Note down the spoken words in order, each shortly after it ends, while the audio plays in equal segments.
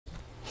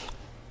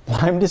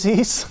Lyme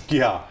disease?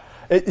 Yeah.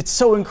 It's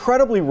so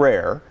incredibly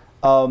rare,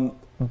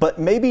 but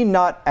maybe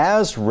not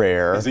as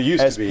rare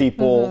as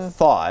people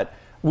thought.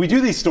 We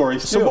do these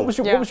stories too. So what was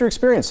your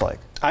experience like?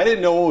 I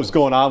didn't know what was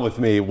going on with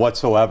me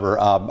whatsoever.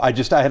 I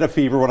had a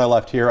fever when I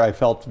left here. I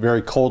felt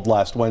very cold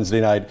last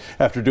Wednesday night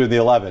after doing the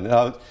 11.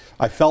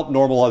 I felt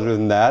normal other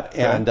than that,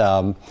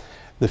 and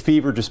the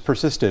fever just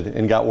persisted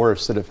and got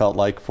worse than it felt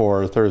like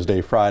for Thursday,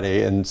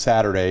 Friday, and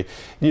Saturday.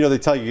 You know, they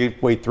tell you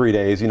wait 3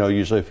 days. You know,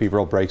 usually a fever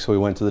will break. So we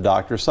went to the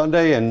doctor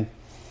Sunday and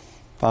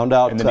found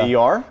out. In the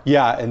ER?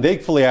 Yeah, and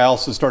thankfully I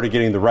also started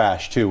getting the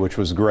rash too, which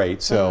was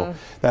great. So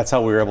that's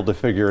how we were able to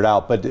figure it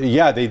out. But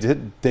yeah, they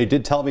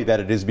did tell me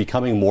that it is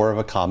becoming more of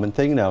a common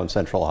thing now in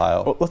Central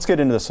Ohio. Well, let's get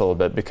into this a little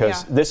bit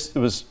because this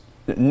was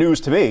news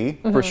to me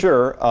for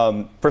sure.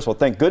 First of all,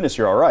 thank goodness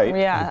you're all right.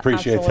 Yeah, I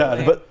appreciate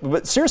that.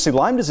 But seriously,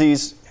 Lyme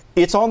disease,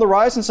 it's on the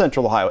rise in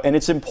Central Ohio, and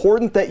it's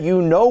important that you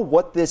know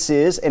what this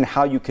is and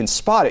how you can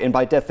spot it. And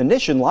by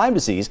definition, Lyme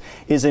disease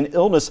is an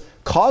illness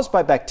caused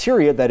by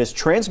bacteria that is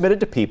transmitted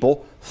to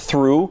people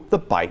through the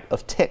bite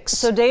of ticks.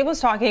 So Dave was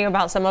talking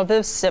about some of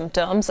the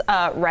symptoms.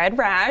 Red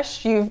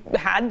rash, you've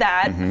had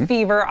that.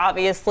 Fever,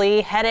 obviously.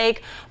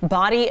 Headache,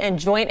 body and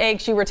joint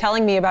aches. You were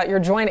telling me about your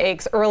joint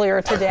aches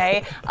earlier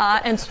today.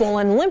 And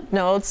swollen lymph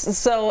nodes.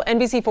 So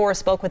NBC4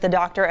 spoke with a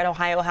doctor at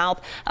Ohio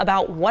Health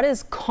about what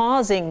is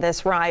causing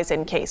this rise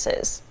in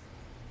cases.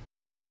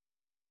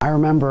 I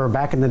remember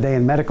back in the day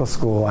in medical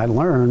school, I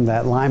learned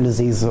that Lyme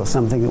disease was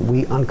something that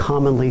we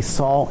uncommonly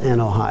saw in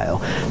Ohio.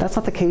 That's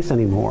not the case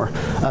anymore.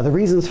 The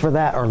reasons for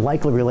that are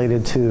likely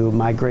related to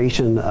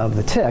migration of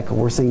the tick.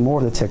 We're seeing more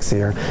of the ticks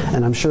here,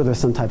 and I'm sure there's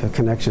some type of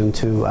connection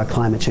to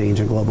climate change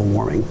and global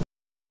warming.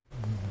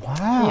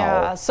 Wow.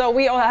 Yeah, so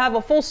we have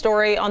a full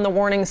story on the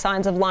warning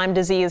signs of Lyme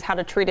disease, how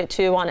to treat it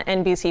too, on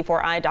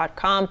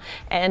NBC4i.com,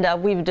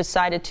 and we've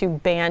decided to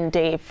ban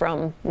Dave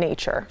from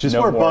nature. Just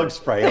more bug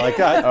spray. Like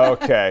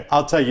okay.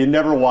 I'll tell you, you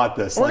never want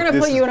this. We're going to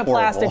put you in a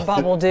plastic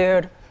bubble,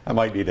 dude. I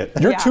might need it.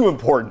 You're too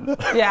important.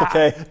 Yeah.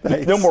 Okay?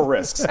 Thanks. No more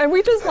risks. And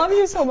we just love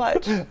you so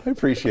much. I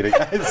appreciate it,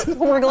 guys.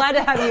 We're glad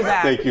to have you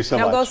back. Thank you so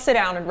much. Now go sit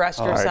down and rest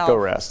yourself. All right, go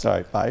rest. All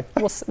right, bye.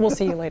 We'll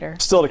see you later.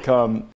 Still to come.